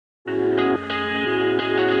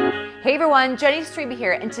Hey everyone, Jenny Strebe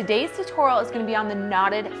here, and today's tutorial is going to be on the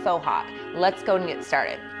knotted faux hawk. Let's go and get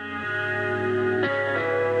started.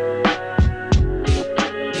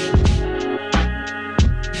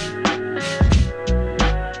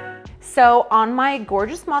 So on my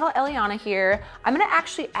gorgeous model Eliana here, I'm gonna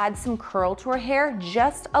actually add some curl to her hair,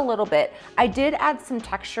 just a little bit. I did add some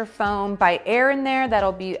texture foam by Air in there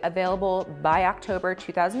that'll be available by October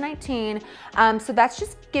 2019. So that's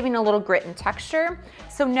just giving a little grit and texture.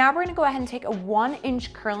 So now we're gonna go ahead and take a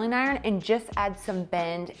 1-inch curling iron and just add some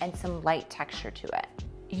bend and some light texture to it.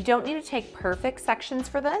 You don't need to take perfect sections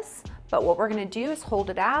for this, but what we're gonna do is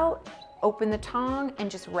hold it out, open the tongue,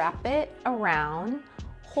 and just wrap it around,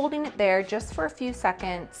 holding it there just for a few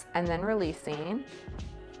seconds and then releasing.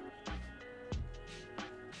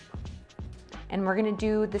 And we're gonna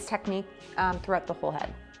do this technique throughout the whole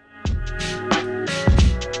head.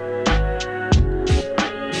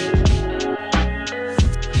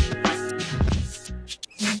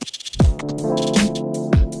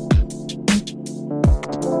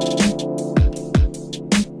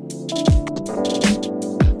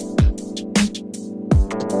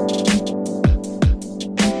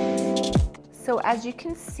 So as you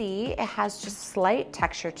can see, it has just slight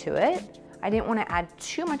texture to it. I didn't want to add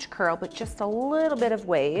too much curl, but just a little bit of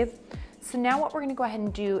wave. So now what we're going to go ahead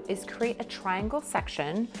and do is create a triangle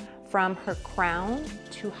section from her crown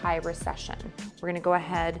to high recession. We're going to go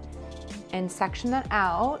ahead and section that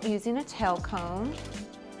out using a tail comb.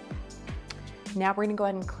 Now we're going to go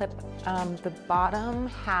ahead and clip the bottom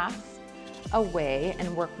half away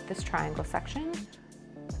and work with this triangle section.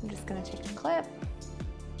 So I'm just going to take a clip.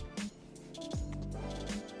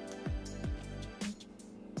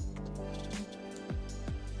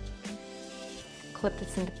 Clip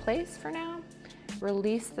this into place for now,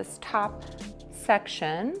 release this top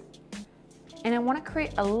section, and I want to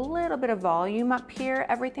create a little bit of volume up here.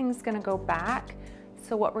 Everything's going to go back,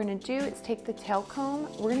 so what we're going to do is take the tail comb,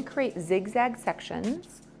 we're going to create zigzag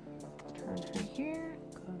sections. Turn her here,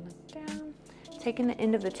 go like down, taking the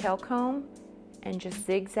end of the tail comb and just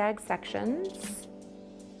zigzag sections.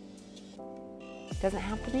 Doesn't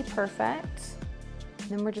have to be perfect.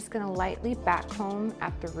 And then we're just going to lightly back comb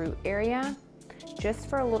at the root area, just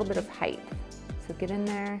for a little bit of height. So get in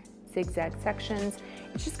there, zigzag sections.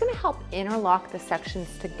 It's just gonna help interlock the sections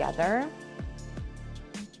together.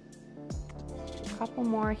 A couple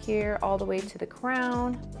more here all the way to the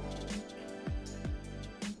crown.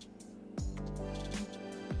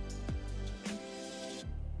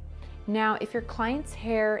 Now, if your client's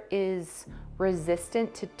hair is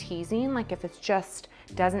resistant to teasing, like if it's just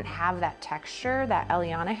doesn't have that texture that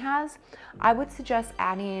Eliana has, I would suggest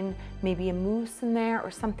adding maybe a mousse in there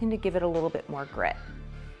or something to give it a little bit more grit.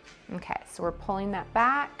 Okay, so we're pulling that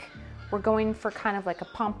back. We're going for kind of like a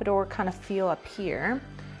pompadour kind of feel up here.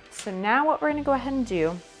 So now what we're gonna go ahead and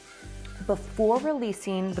do, before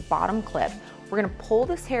releasing the bottom clip, we're gonna pull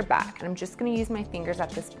this hair back, and I'm just gonna use my fingers at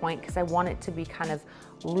this point because I want it to be kind of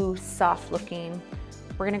loose, soft looking.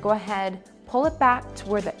 We're gonna go ahead, pull it back to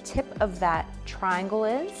where the tip of that triangle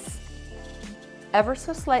is, ever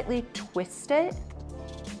so slightly twist it,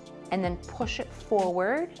 and then push it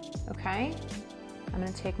forward, okay? I'm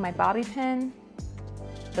gonna take my bobby pin,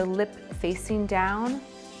 the lip facing down,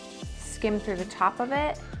 skim through the top of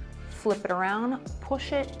it, flip it around,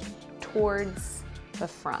 push it towards the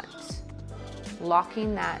front,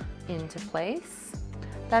 locking that into place.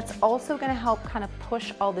 That's also gonna help kind of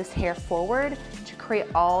push all this hair forward to create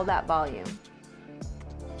all that volume.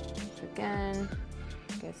 So again,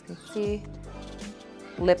 you guys can see,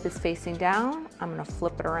 lip is facing down. I'm gonna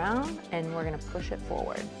flip it around and we're gonna push it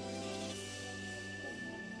forward.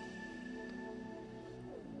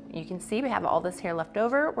 You can see we have all this hair left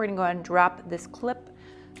over. We're gonna go ahead and drop this clip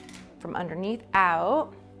from underneath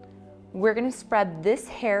out. We're gonna spread this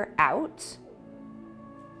hair out.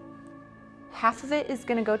 Half of it is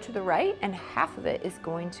gonna go to the right and half of it is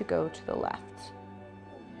going to go to the left.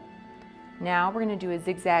 Now we're gonna do a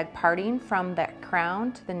zigzag parting from that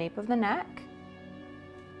crown to the nape of the neck.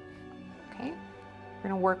 Okay, we're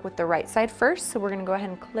gonna work with the right side first, so we're gonna go ahead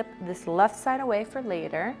and clip this left side away for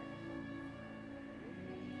later.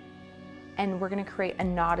 And we're gonna create a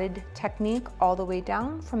knotted technique all the way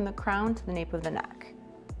down from the crown to the nape of the neck.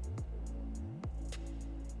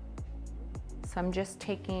 So I'm just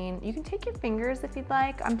taking, you can take your fingers if you'd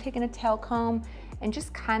like. I'm taking a tail comb and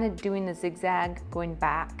just kind of doing the zigzag going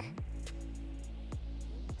back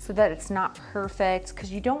so that it's not perfect, because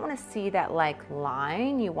you don't want to see that like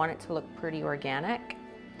line. You want it to look pretty organic.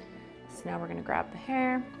 So now we're going to grab the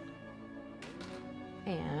hair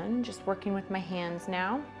and just working with my hands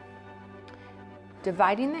now.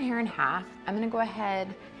 Dividing the hair in half, I'm going to go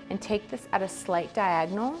ahead and take this at a slight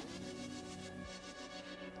diagonal,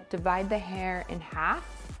 divide the hair in half,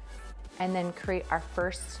 and then create our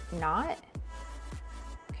first knot.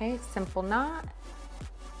 Okay, simple knot.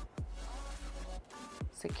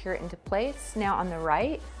 Secure it into place. Now on the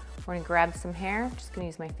right, we're gonna grab some hair. I'm just gonna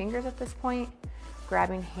use my fingers at this point,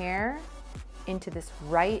 grabbing hair into this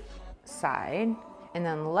right side, and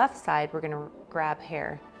then on the left side, we're gonna grab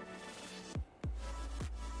hair.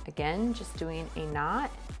 Again, just doing a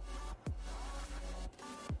knot.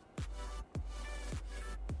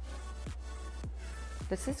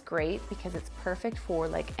 This is great because it's perfect for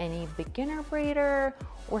like any beginner braider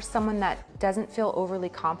or someone that doesn't feel overly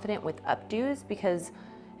confident with updos, because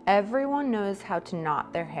everyone knows how to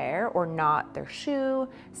knot their hair or knot their shoe.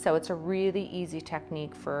 So it's a really easy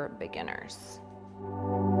technique for beginners.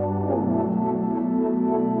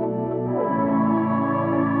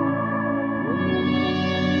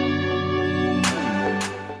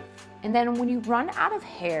 And then when you run out of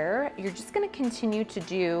hair, you're just gonna continue to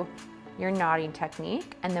do your knotting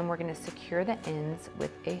technique, and then we're gonna secure the ends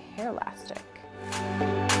with a hair elastic.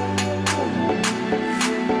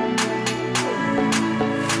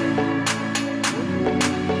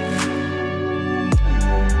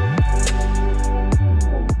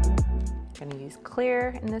 Gonna use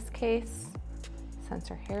clear in this case,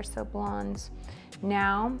 since our hair is so blonde.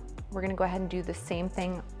 Now, we're gonna go ahead and do the same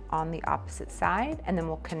thing on the opposite side, and then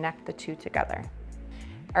we'll connect the two together.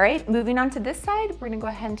 All right, moving on to this side, we're gonna go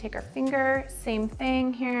ahead and take our finger, same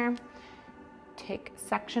thing here. Take a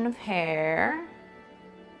section of hair,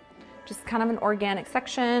 just kind of an organic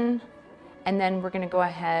section, and then we're gonna go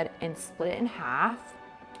ahead and split it in half.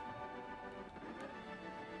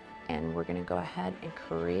 And we're gonna go ahead and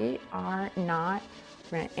create our knot.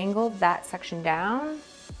 We're gonna angle that section down,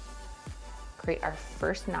 create our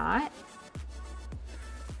first knot.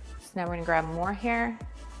 So now we're gonna grab more hair,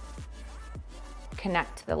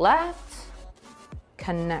 connect to the left,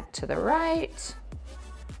 connect to the right,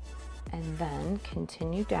 and then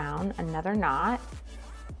continue down another knot.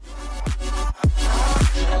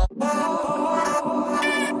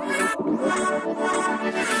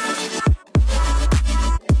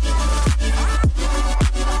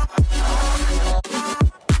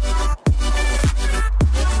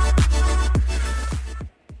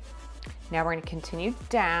 Now we're going to continue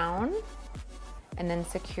down and then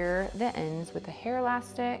secure the ends with a hair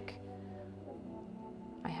elastic.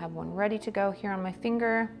 I have one ready to go here on my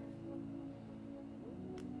finger.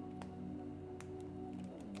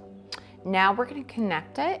 Now we're going to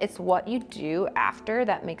connect it. It's what you do after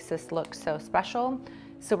that makes this look so special.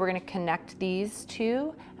 So we're going to connect these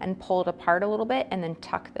two and pull it apart a little bit and then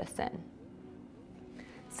tuck this in.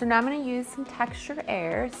 So now I'm going to use some texture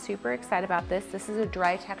air. Super excited about this. This is a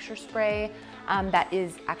dry texture spray that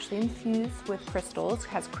is actually infused with crystals.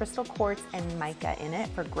 It has crystal quartz and mica in it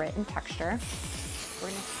for grit and texture. We're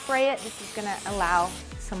going to spray it. This is going to allow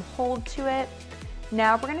some hold to it.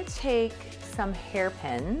 Now we're going to take some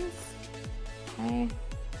hairpins, okay,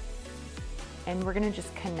 and we're going to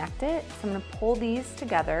just connect it. So I'm going to pull these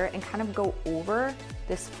together and kind of go over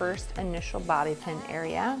this first initial bobby pin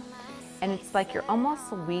area. And it's like you're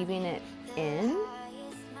almost weaving it in.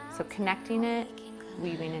 So connecting it,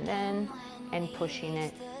 weaving it in, and pushing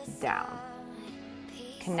it down.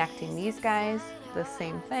 Connecting these guys, the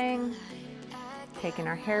same thing. Taking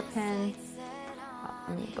our hairpin,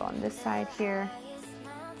 let me go on this side here.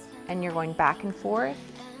 And you're going back and forth,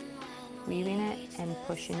 weaving it and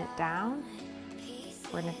pushing it down.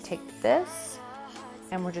 We're gonna take this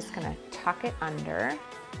and we're just gonna tuck it under.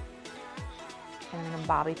 And I'm gonna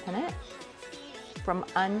bobby pin it from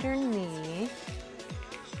underneath.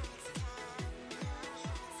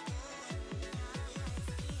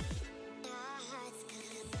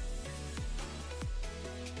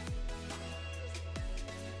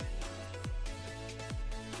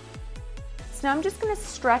 So now I'm just gonna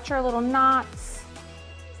stretch our little knots,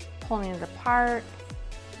 pulling it apart.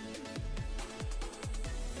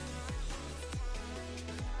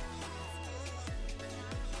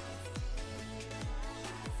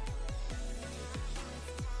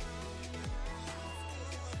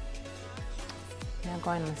 Now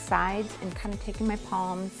going on the sides and kind of taking my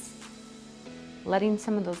palms, letting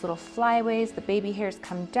some of those little flyaways, the baby hairs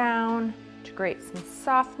come down to create some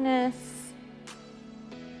softness.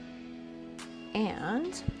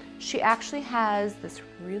 And she actually has this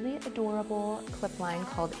really adorable clip line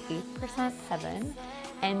called 8% Heaven,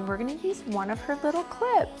 and we're gonna use one of her little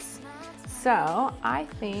clips. So I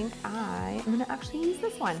think I'm gonna actually use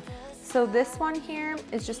this one. So this one here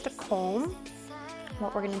is just a comb.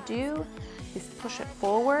 What we're gonna do is push it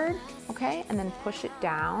forward, okay, and then push it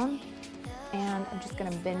down And I'm just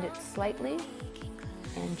gonna bend it slightly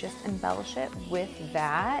and just embellish it with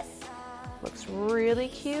that. Looks really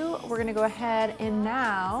cute. We're gonna go ahead and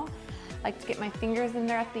now, I like to get my fingers in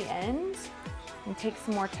there at the end and take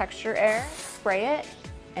some more texture air, spray it,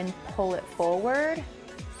 and pull it forward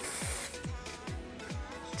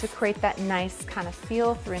to create that nice kind of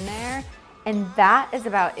feel through in there. And that is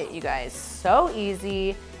about it, you guys. So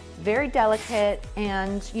easy, very delicate,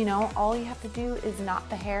 and you know, all you have to do is knot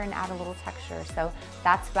the hair and add a little texture. So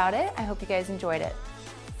that's about it. I hope you guys enjoyed it.